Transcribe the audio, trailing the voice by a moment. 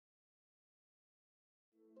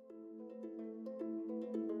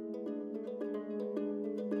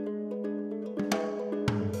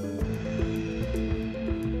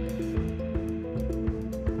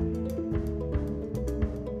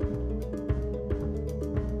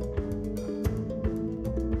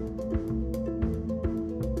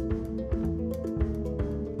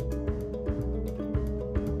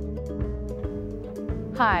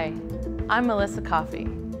Hi, I'm Melissa Coffey.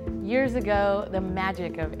 Years ago, the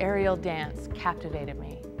magic of aerial dance captivated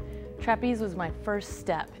me. Trapeze was my first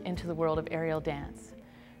step into the world of aerial dance.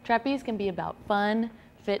 Trapeze can be about fun,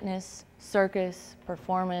 fitness, circus,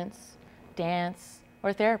 performance, dance,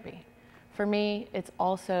 or therapy. For me, it's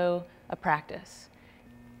also a practice.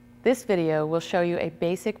 This video will show you a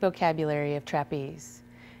basic vocabulary of trapeze.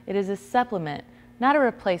 It is a supplement, not a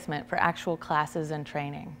replacement for actual classes and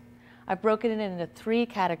training. I've broken it into 3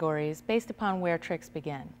 categories based upon where tricks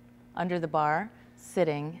begin: under the bar,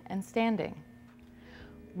 sitting, and standing.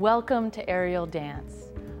 Welcome to aerial dance.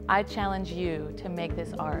 I challenge you to make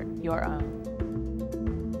this art your own.